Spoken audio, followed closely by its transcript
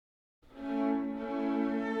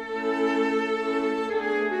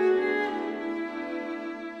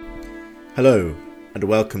Hello, and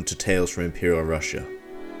welcome to Tales from Imperial Russia,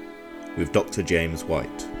 with Dr. James White.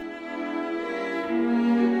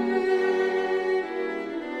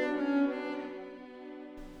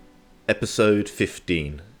 Episode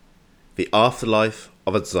 15. The Afterlife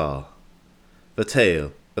of a Tsar. The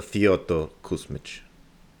Tale of Fedor Kuzmich.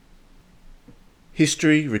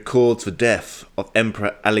 History records the death of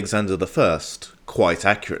Emperor Alexander I quite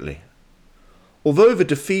accurately. Although the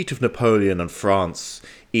defeat of Napoleon and France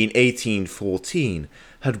in 1814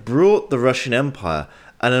 had brought the Russian Empire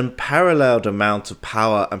an unparalleled amount of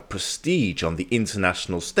power and prestige on the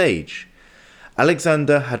international stage,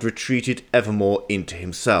 Alexander had retreated ever more into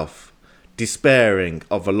himself, despairing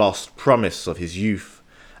of the lost promise of his youth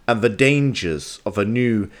and the dangers of a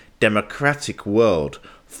new democratic world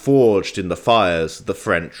forged in the fires of the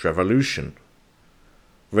French Revolution.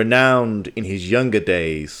 Renowned in his younger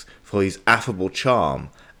days for his affable charm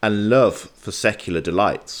and love for secular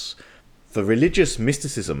delights, the religious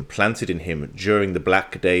mysticism planted in him during the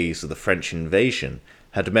black days of the French invasion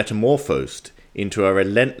had metamorphosed into a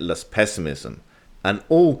relentless pessimism, an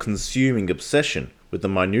all-consuming obsession with the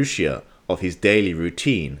minutiae of his daily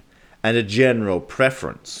routine, and a general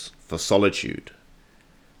preference for solitude.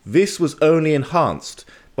 This was only enhanced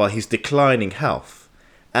by his declining health,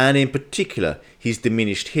 and in particular his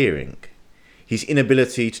diminished hearing. His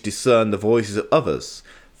inability to discern the voices of others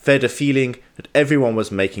fed a feeling that everyone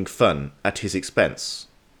was making fun at his expense.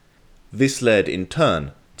 This led in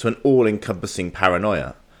turn to an all-encompassing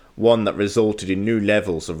paranoia, one that resulted in new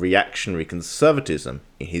levels of reactionary conservatism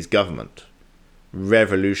in his government.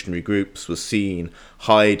 Revolutionary groups were seen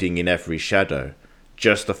hiding in every shadow,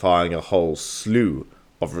 justifying a whole slew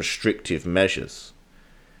of restrictive measures.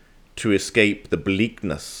 To escape the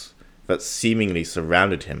bleakness that seemingly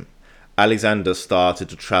surrounded him, Alexander started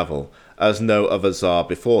to travel as no other Tsar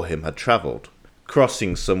before him had travelled,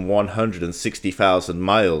 crossing some 160,000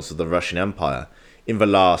 miles of the Russian Empire in the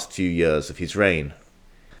last few years of his reign.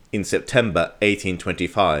 In September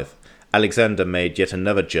 1825, Alexander made yet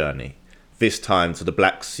another journey, this time to the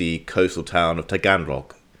Black Sea coastal town of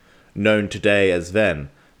Taganrog, known today as Ven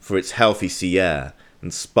for its healthy sea air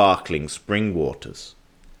and sparkling spring waters.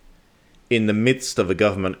 In the midst of a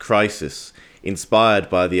government crisis inspired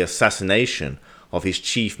by the assassination of his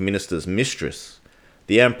chief minister's mistress,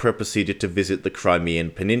 the emperor proceeded to visit the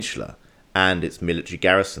Crimean Peninsula and its military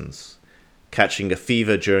garrisons. Catching a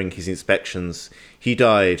fever during his inspections, he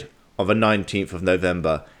died on the 19th of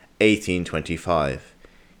November 1825,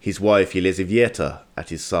 his wife Elizaveta at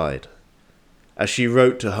his side. As she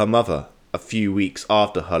wrote to her mother a few weeks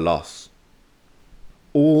after her loss,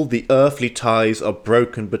 "All the earthly ties are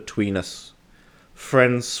broken between us.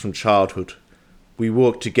 Friends from childhood, we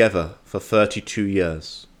walked together for 32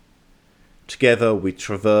 years. Together we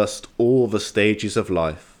traversed all the stages of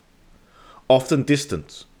life. Often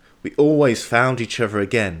distant, we always found each other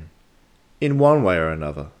again, in one way or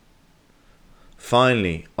another.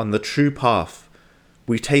 Finally, on the true path,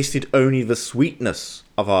 we tasted only the sweetness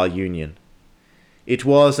of our union. It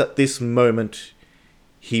was at this moment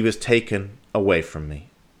he was taken away from me."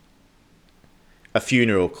 A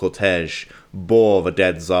funeral cortege bore the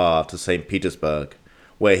dead Tsar to St. Petersburg,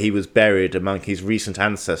 where he was buried among his recent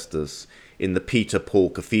ancestors in the Peter Paul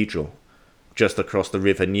Cathedral, just across the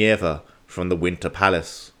river Neva from the Winter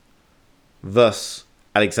Palace. Thus,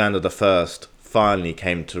 Alexander I finally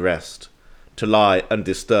came to rest, to lie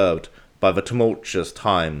undisturbed by the tumultuous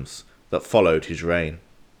times that followed his reign.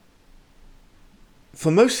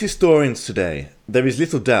 For most historians today, there is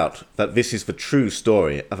little doubt that this is the true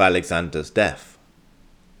story of Alexander's death.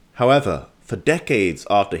 However, for decades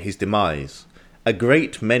after his demise, a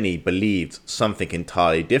great many believed something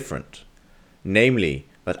entirely different, namely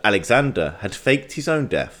that Alexander had faked his own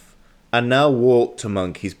death and now walked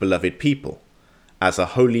among his beloved people as a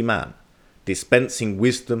holy man, dispensing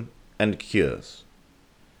wisdom and cures.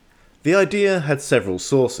 The idea had several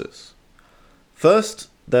sources. First,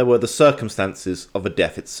 there were the circumstances of the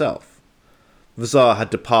death itself. The Tsar had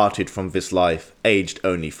departed from this life aged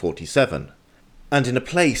only 47, and in a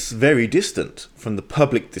place very distant from the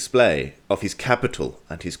public display of his capital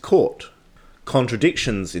and his court.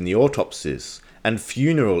 Contradictions in the autopsies and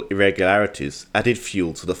funeral irregularities added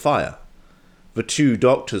fuel to the fire. The two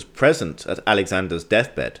doctors present at Alexander's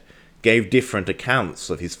deathbed gave different accounts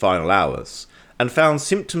of his final hours, and found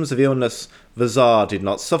symptoms of illness the Tsar did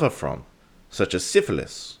not suffer from, such as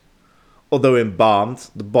syphilis. Although embalmed,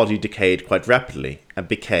 the body decayed quite rapidly and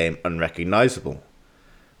became unrecognizable.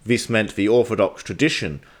 This meant the orthodox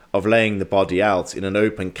tradition of laying the body out in an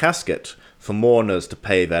open casket for mourners to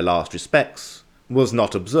pay their last respects was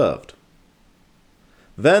not observed.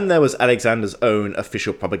 Then there was Alexander's own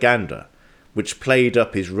official propaganda, which played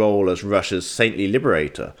up his role as Russia's saintly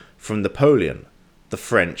liberator from Napoleon, the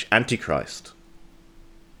French Antichrist.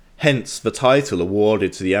 Hence the title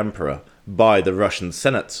awarded to the emperor by the Russian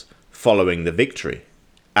Senate following the victory,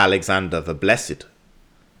 Alexander the Blessed.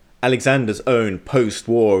 Alexander's own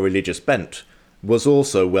post-war religious bent was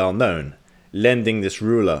also well known, lending this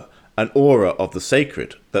ruler an aura of the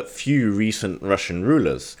sacred that few recent Russian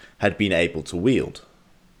rulers had been able to wield.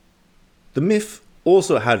 The myth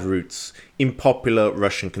also had roots in popular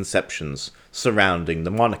Russian conceptions surrounding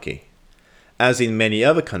the monarchy. As in many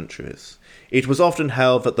other countries, it was often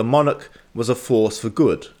held that the monarch was a force for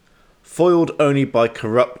good, foiled only by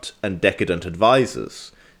corrupt and decadent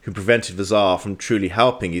advisors who prevented the Tsar from truly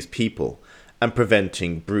helping his people and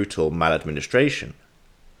preventing brutal maladministration.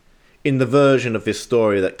 In the version of this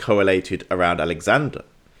story that collated around Alexander,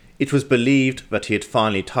 it was believed that he had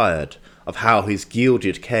finally tired of how his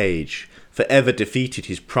gilded cage forever defeated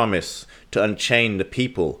his promise to unchain the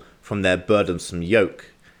people from their burdensome yoke,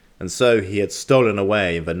 and so he had stolen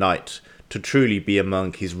away in the night to truly be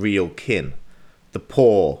among his real kin, the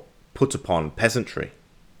poor, put-upon peasantry.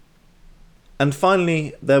 And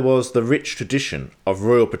finally, there was the rich tradition of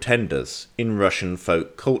royal pretenders in Russian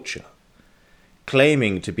folk culture.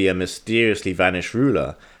 Claiming to be a mysteriously vanished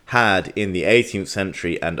ruler had, in the 18th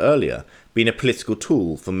century and earlier, been a political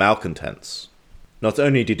tool for malcontents. Not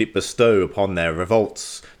only did it bestow upon their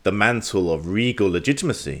revolts the mantle of regal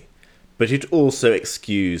legitimacy, but it also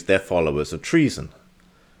excused their followers of treason.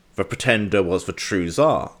 The pretender was the true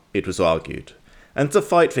Tsar, it was argued, and to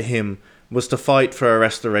fight for him was to fight for a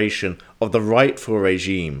restoration of the rightful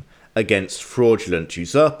regime against fraudulent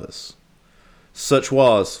usurpers. Such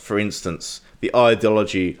was, for instance, the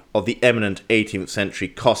ideology of the eminent 18th century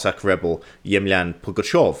Cossack rebel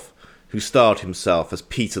Emanuel, who styled himself as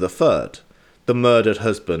Peter III, the murdered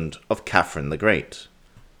husband of Catherine the Great.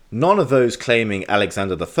 None of those claiming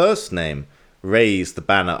Alexander I's name raised the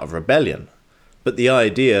banner of rebellion, but the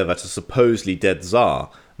idea that a supposedly dead Tsar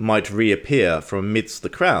might reappear from amidst the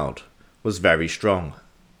crowd was very strong.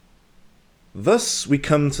 Thus we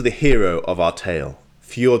come to the hero of our tale,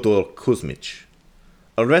 Fedor Kuzmich.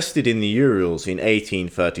 Arrested in the Urals in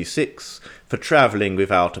 1836 for travelling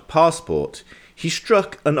without a passport, he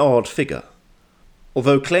struck an odd figure.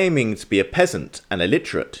 Although claiming to be a peasant and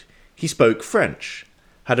illiterate, he spoke French,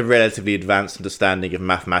 had a relatively advanced understanding of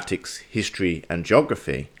mathematics, history and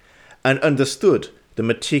geography, and understood the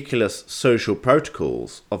meticulous social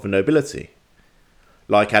protocols of the nobility.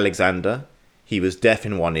 Like Alexander, he was deaf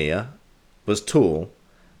in one ear, was tall,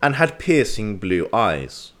 and had piercing blue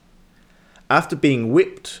eyes. After being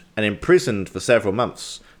whipped and imprisoned for several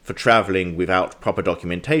months for travelling without proper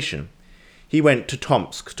documentation, he went to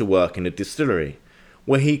Tomsk to work in a distillery,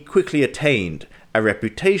 where he quickly attained a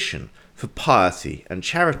reputation for piety and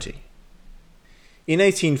charity. In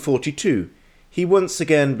 1842, he once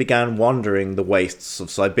again began wandering the wastes of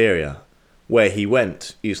Siberia. Where he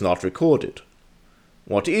went is not recorded.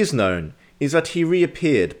 What is known is that he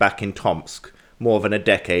reappeared back in Tomsk more than a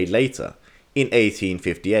decade later, in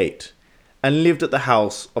 1858, and lived at the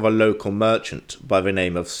house of a local merchant by the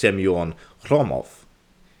name of Semyon Khromov.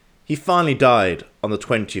 He finally died on the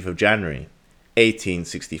 20th of January,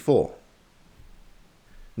 1864.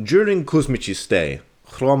 During Kuzmich's stay,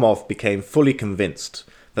 Khromov became fully convinced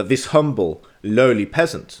that this humble, lowly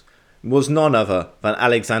peasant was none other than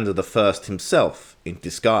Alexander I himself in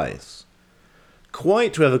disguise.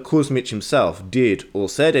 Quite whether Kuzmich himself did or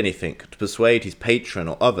said anything to persuade his patron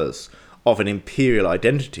or others of an imperial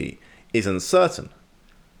identity is uncertain.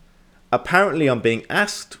 Apparently, on being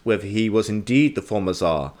asked whether he was indeed the former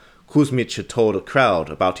Tsar, Kuzmich had told a crowd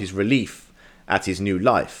about his relief at his new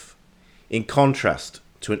life, in contrast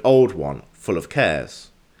to an old one full of cares.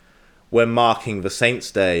 When marking the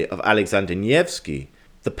Saint's Day of Alexander Nevsky,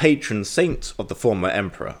 the patron saint of the former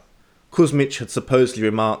emperor, Kuzmich had supposedly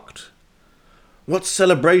remarked, "What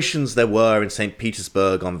celebrations there were in St.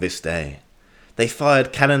 Petersburg on this day! They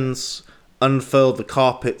fired cannons, unfurled the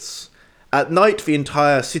carpets. At night the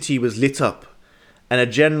entire city was lit up, and a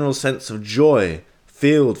general sense of joy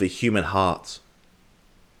filled the human heart."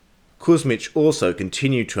 Kuzmich also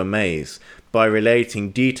continued to amaze by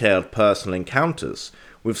relating detailed personal encounters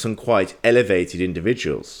with some quite elevated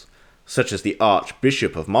individuals, such as the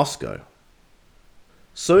Archbishop of Moscow.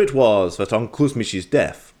 So it was that on Kuzmich's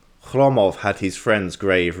death, Khromov had his friend's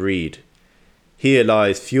grave read, "Here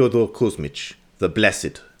lies Fedor Kuzmich, the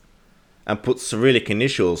Blessed," and put Cyrillic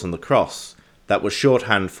initials on the cross that was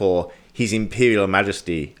shorthand for His Imperial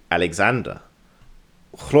Majesty Alexander.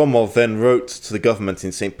 Khromov then wrote to the government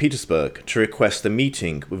in St. Petersburg to request a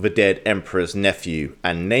meeting with the dead emperor's nephew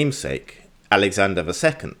and namesake, Alexander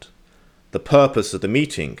II, The purpose of the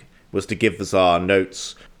meeting was to give the Tsar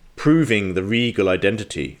notes proving the regal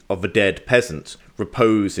identity of a dead peasant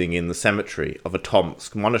reposing in the cemetery of a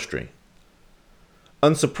Tomsk monastery.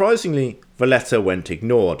 Unsurprisingly, the letter went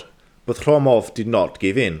ignored, but Hromov did not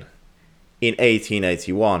give in. In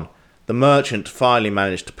 1881, the merchant finally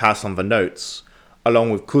managed to pass on the notes, along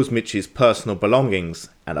with Kuzmich's personal belongings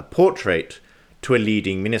and a portrait, to a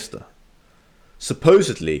leading minister.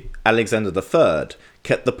 Supposedly, Alexander III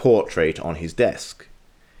kept the portrait on his desk.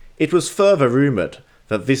 It was further rumoured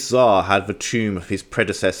that this Tsar had the tomb of his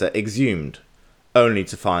predecessor exhumed, only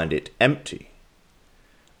to find it empty.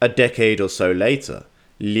 A decade or so later,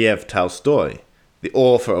 Lev Tolstoy, the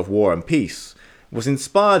author of War and Peace, was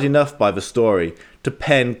inspired enough by the story to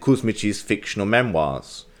pen Kuzmich's fictional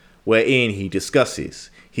memoirs, wherein he discusses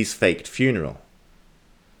his faked funeral.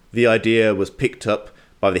 The idea was picked up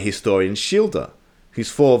by the historian Schilder,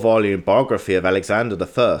 whose 4-volume biography of Alexander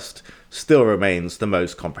I still remains the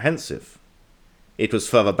most comprehensive. It was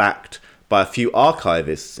further backed by a few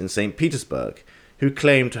archivists in St. Petersburg, who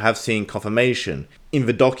claimed to have seen confirmation in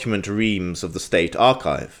the document reams of the State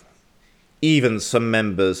Archive. Even some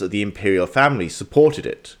members of the imperial family supported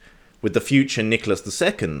it, with the future Nicholas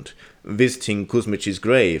II visiting Kuzmich's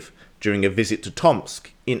grave during a visit to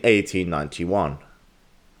Tomsk in 1891.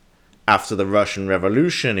 After the Russian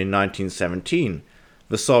Revolution in 1917,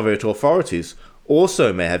 the Soviet authorities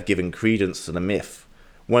also may have given credence to the myth,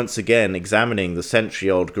 once again examining the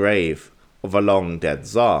century-old grave of a long-dead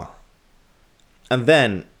Tsar. And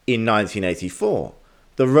then, in 1984,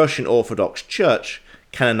 the Russian Orthodox Church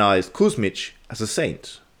canonized Kuzmich as a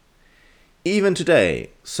saint. Even today,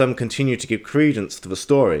 some continue to give credence to the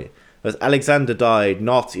story that Alexander died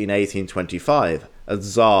not in 1825 as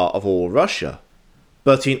Tsar of all Russia,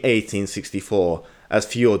 but in 1864 as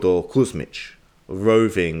Fedor Kuzmich,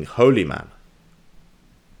 roving holy man.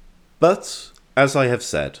 But, as I have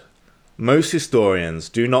said, most historians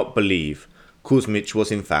do not believe Kuzmich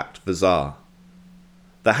was in fact the Tsar.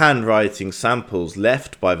 The handwriting samples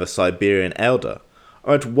left by the Siberian elder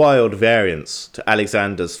are at wild variance to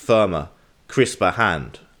Alexander's firmer, crisper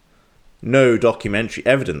hand. No documentary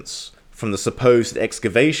evidence from the supposed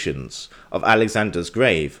excavations of Alexander's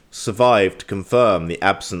grave survived to confirm the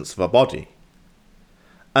absence of a body.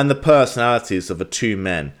 And the personalities of the two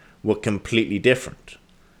men were completely different.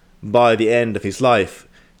 By the end of his life,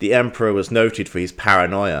 the emperor was noted for his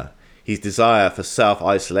paranoia, his desire for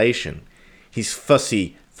self-isolation, his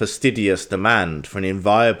fussy, fastidious demand for an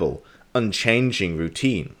inviolable, unchanging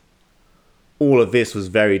routine. All of this was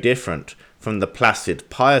very different from the placid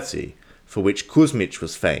piety for which Kuzmich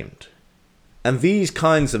was famed. And these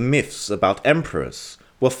kinds of myths about emperors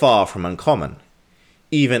were far from uncommon.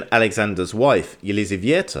 Even Alexander's wife,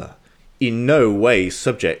 Yelizaveta, in no way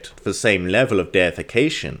subject to the same level of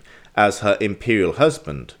deification as her imperial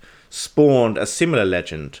husband, spawned a similar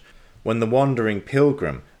legend when the wandering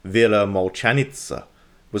pilgrim Vila Molchanitsa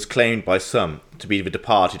was claimed by some to be the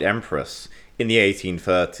departed empress in the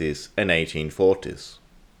 1830s and 1840s.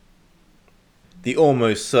 The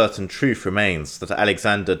almost certain truth remains that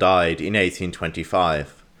Alexander died in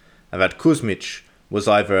 1825, and that Kuzmich was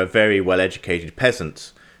either a very well-educated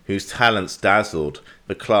peasant whose talents dazzled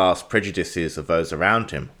the class prejudices of those around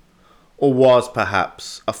him, or was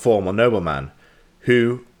perhaps a former nobleman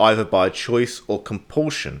who, either by choice or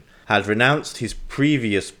compulsion, had renounced his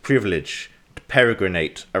previous privilege to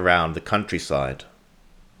peregrinate around the countryside.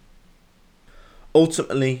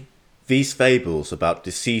 Ultimately, these fables about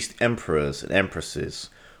deceased emperors and empresses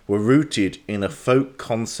were rooted in a folk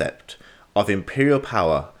concept of imperial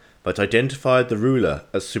power that identified the ruler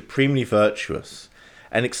as supremely virtuous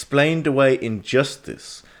and explained away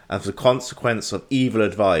injustice as a consequence of evil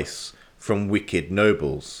advice from wicked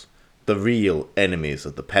nobles, the real enemies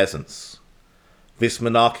of the peasants. This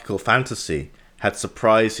monarchical fantasy had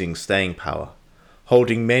surprising staying power,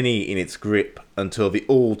 holding many in its grip until the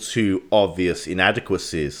all too obvious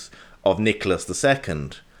inadequacies of Nicholas II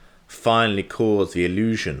finally caused the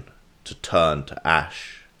illusion to turn to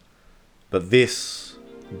ash. But this,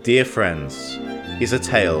 dear friends, is a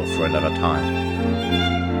tale for another time.